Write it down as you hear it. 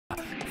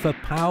for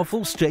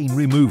powerful stain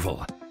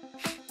removal.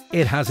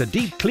 It has a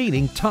deep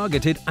cleaning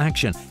targeted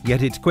action,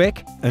 yet it's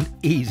quick and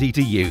easy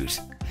to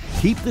use.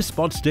 Keep the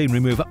spot stain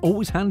remover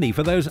always handy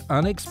for those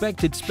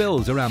unexpected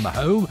spills around the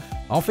home,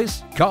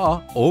 office,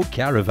 car or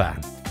caravan.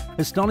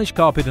 Astonish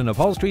Carpet and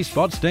Upholstery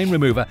Spot Stain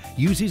Remover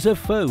uses a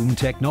foam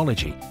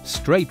technology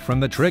straight from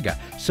the trigger,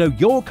 so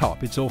your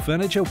carpets or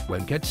furniture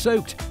won't get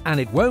soaked and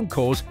it won't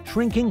cause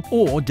shrinking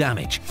or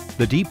damage.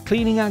 The deep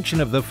cleaning action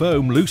of the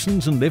foam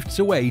loosens and lifts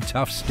away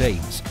tough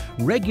stains.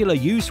 Regular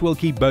use will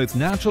keep both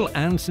natural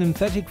and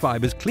synthetic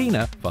fibers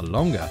cleaner for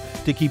longer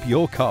to keep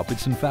your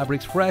carpets and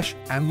fabrics fresh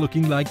and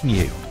looking like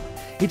new.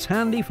 It's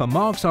handy for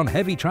marks on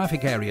heavy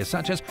traffic areas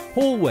such as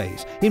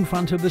hallways, in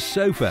front of the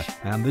sofa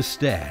and the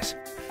stairs.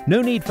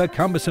 No need for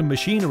cumbersome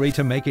machinery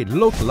to make it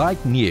look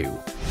like new.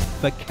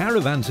 For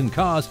caravans and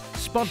cars,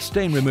 Spot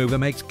Stain Remover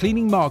makes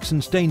cleaning marks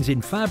and stains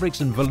in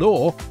fabrics and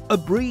velour a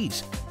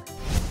breeze.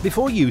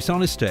 Before use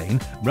on a stain,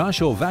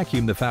 brush or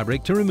vacuum the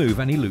fabric to remove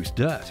any loose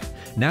dirt.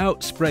 Now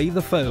spray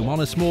the foam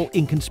on a small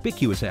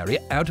inconspicuous area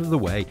out of the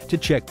way to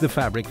check the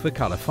fabric for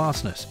colour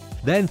fastness.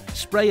 Then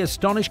spray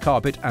Astonish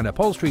Carpet and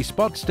Upholstery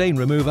Spot Stain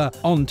Remover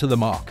onto the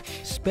mark,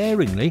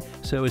 sparingly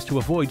so as to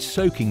avoid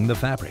soaking the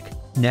fabric.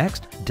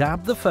 Next,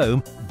 dab the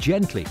foam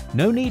gently.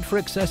 No need for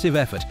excessive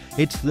effort.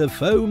 It's the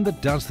foam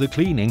that does the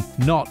cleaning,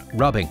 not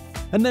rubbing.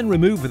 And then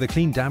remove with a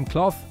clean damp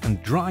cloth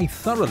and dry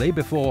thoroughly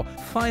before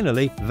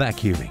finally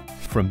vacuuming.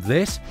 From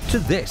this to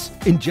this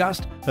in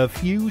just a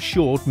few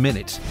short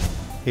minutes.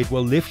 It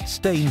will lift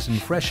stains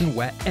and freshen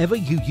wherever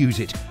you use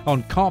it,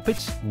 on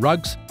carpets,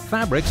 rugs,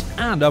 fabrics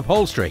and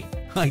upholstery.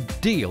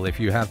 Ideal if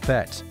you have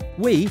pets.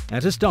 We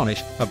at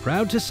Astonish are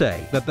proud to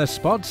say that the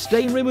Spot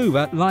Stain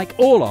Remover, like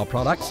all our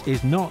products,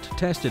 is not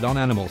tested on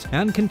animals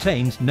and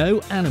contains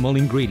no animal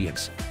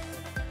ingredients.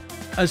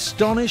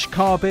 Astonish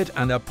Carpet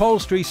and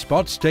Upholstery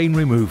Spot Stain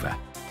Remover,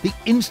 the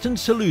instant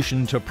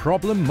solution to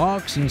problem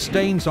marks and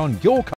stains on your carpet.